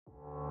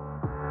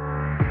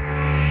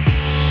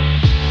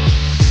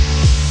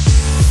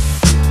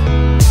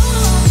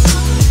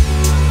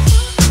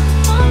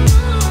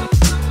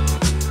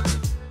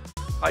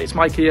Hi, it's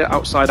Mike here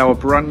outside our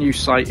brand new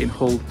site in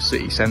Hull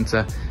city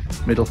centre,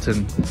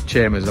 Middleton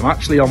Chambers. I'm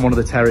actually on one of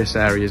the terrace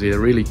areas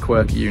here, really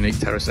quirky, unique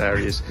terrace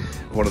areas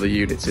of one of the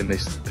units in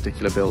this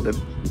particular building.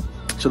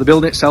 So the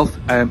building itself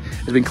has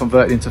been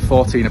converted into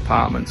 14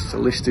 apartments. It's a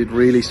listed,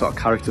 really sort of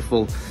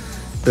characterful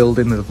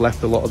building. They've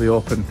left a lot of the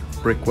open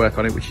brickwork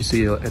on it, which you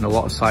see in a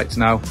lot of sites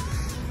now.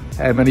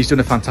 And he's done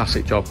a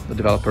fantastic job, the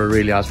developer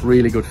really has,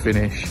 really good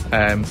finish.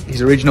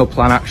 His original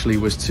plan actually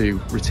was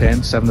to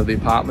retain 7 of the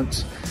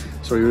apartments.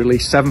 So he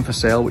released 7 for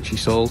sale, which he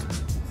sold,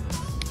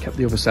 kept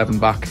the other 7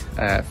 back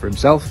for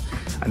himself.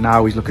 And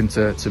now he's looking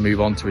to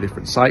move on to a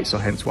different site. So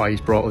hence why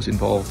he's brought us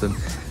involved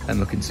and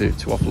looking to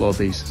offload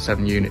these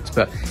 7 units.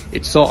 But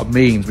it sort of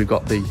means we've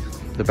got the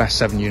best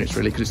 7 units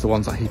really, because it's the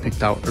ones that he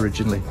picked out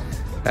originally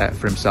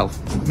for himself.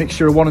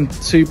 Mixture of 1 and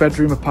 2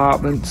 bedroom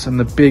apartments, and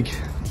the big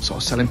sort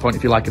of selling point,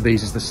 if you like, of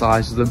these is the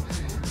size of them.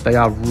 They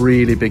are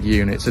really big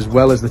units, as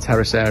well as the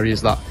terrace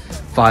areas that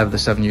 5 of the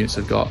 7 units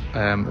have got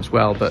as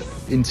well. But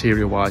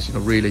interior wise, you know,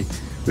 really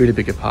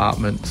big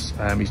apartments.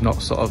 He's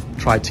not sort of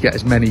tried to get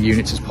as many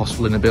units as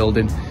possible in a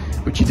building,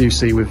 which you do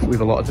see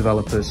with a lot of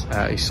developers.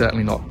 He's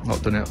certainly not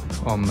done it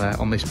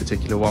on this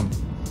particular one.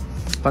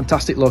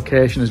 Fantastic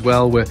location as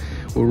well. We're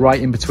right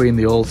in between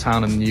the old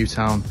town and the new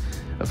town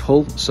of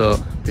Hull. So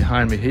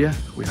behind me here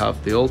we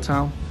have the old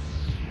town,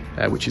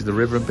 which is the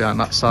river behind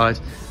that side,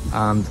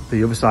 and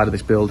the other side of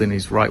this building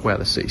is right where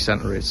the city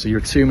centre is. So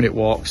you're 2-minute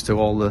walks to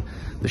all the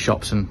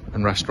shops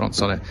and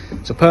restaurants on it.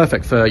 So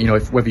perfect for, you know,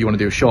 whether you want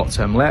to do a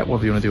short-term let,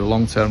 whether you want to do a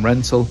long-term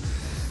rental.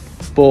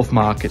 Both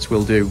markets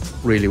will do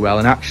really well.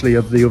 And actually,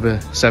 of the other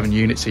 7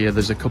 units here,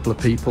 there's a couple of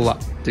people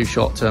that do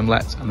short-term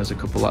lets and there's a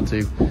couple that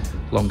do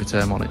longer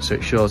term on it. So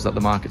it shows that the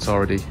market's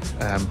already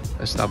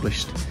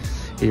established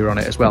here on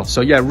it as well.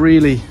 So yeah,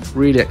 really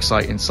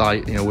exciting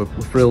site. You know, we're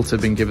thrilled to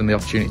have been given the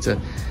opportunity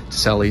to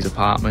sell these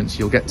apartments.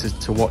 You'll get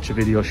to watch a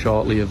video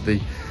shortly of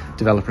the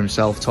developer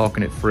himself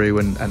talking it through,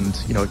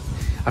 and you know,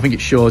 I think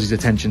it shows his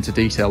attention to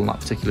detail in that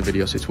particular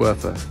video, so it's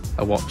worth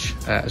a watch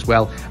as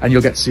well. And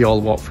you'll get to see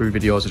all the walkthrough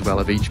videos as well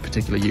of each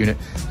particular unit,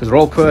 because they're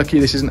all quirky.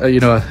 This isn't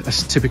a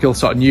typical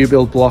sort of new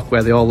build block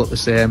where they all look the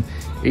same.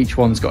 Each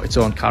one's got its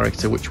own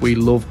character, which we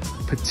love,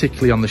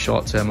 particularly on the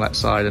short-term let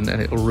side, and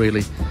it'll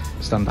really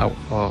stand out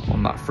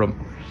on that front.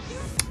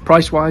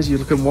 Price-wise, you're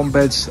looking 1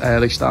 beds,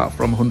 they start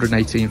from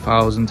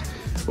 118,000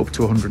 up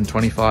to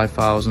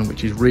 125,000,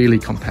 which is really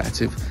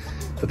competitive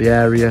for the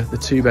area. The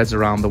 2 beds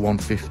around the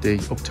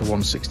 150 up to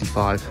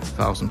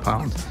 165,000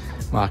 pound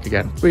mark.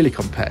 Again, really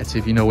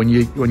competitive. You know, when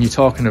you're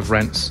talking of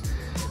rents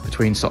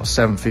between sort of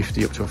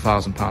 750 up to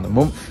 £1,000 a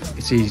month,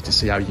 it's easy to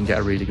see how you can get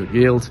a really good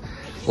yield.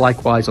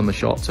 Likewise on the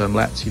short-term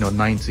lets, you know,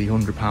 £90,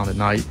 £100 a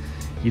night.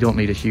 You don't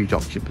need a huge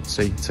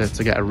occupancy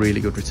to get a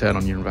really good return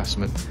on your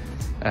investment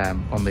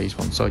on these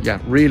ones. So yeah,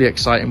 really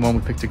exciting one.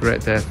 We picked a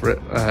great day for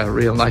it. A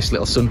real nice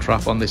little sun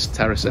trap on this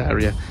terrace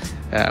area,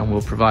 and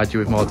we'll provide you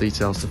with more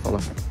details to follow.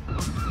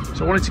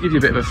 So I wanted to give you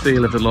a bit of a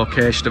feel of the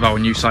location of our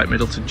new site,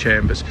 Middleton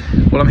Chambers.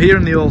 Well, I'm here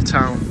in the old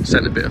town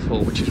centre bit of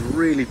Hull, which is a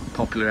really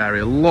popular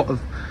area. A lot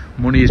of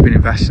money has been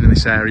invested in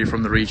this area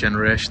from the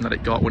regeneration that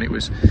it got when it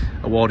was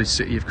awarded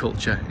City of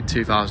Culture in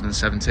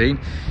 2017.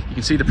 You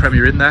can see the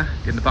Premier Inn there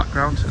in the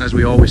background, and as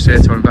we always say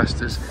to our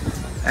investors,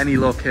 any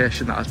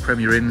location that has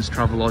Premier Inns,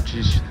 travel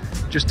lodges,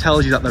 just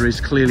tells you that there is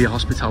clearly a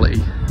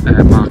hospitality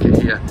market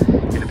here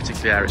in a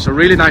particular area. So a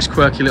really nice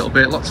quirky little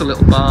bit, lots of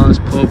little bars,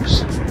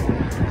 pubs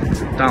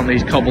down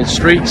these cobbled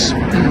streets. So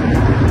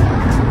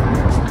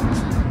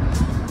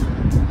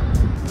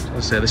as I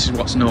say, this is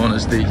what's known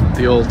as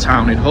the old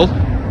town in Hull.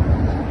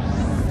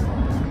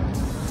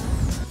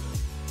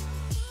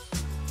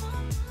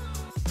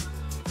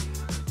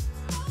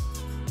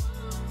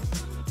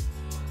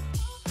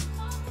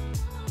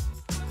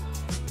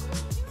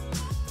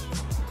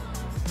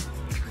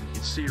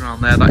 See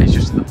around there, that is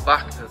just the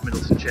back of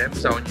Middleton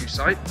Chambers, our new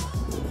site,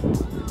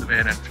 the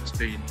main entrance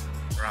being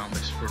around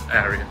this front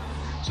area.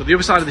 So the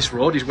other side of this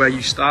road is where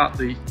you start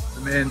the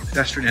main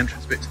pedestrian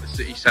entrance bit to the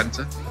city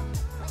centre.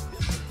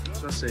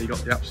 So I say you got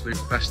the absolute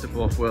best of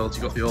both worlds.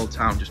 You've got the old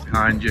town just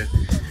behind you,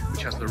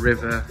 which has the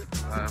river,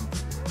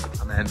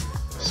 and then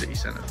the city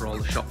centre for all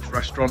the shops,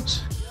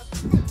 restaurants,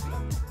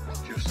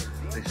 just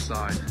this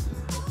side.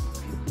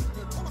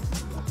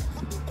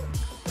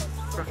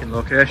 Cracking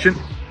location.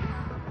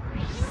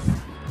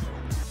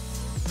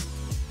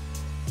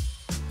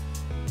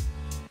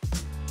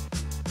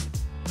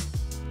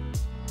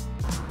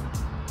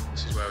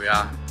 Where we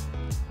are,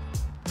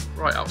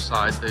 right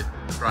outside the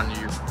brand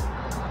new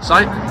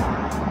site.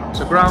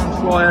 So ground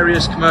floor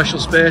areas, commercial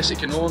space. It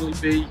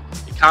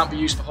can't be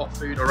used for hot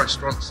food or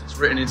restaurants. It's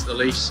written into the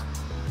lease.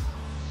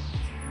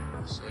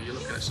 So you're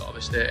looking at sort of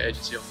estate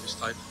agency office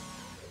type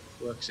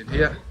works in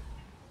here.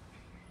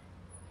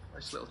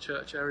 Nice little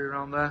church area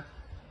around there.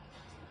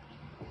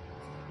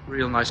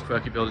 Real nice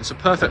quirky building. It's a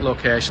perfect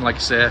location, like I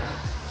say,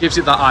 gives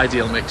it that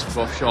ideal mix for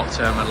both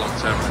short-term and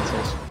long-term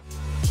rentals.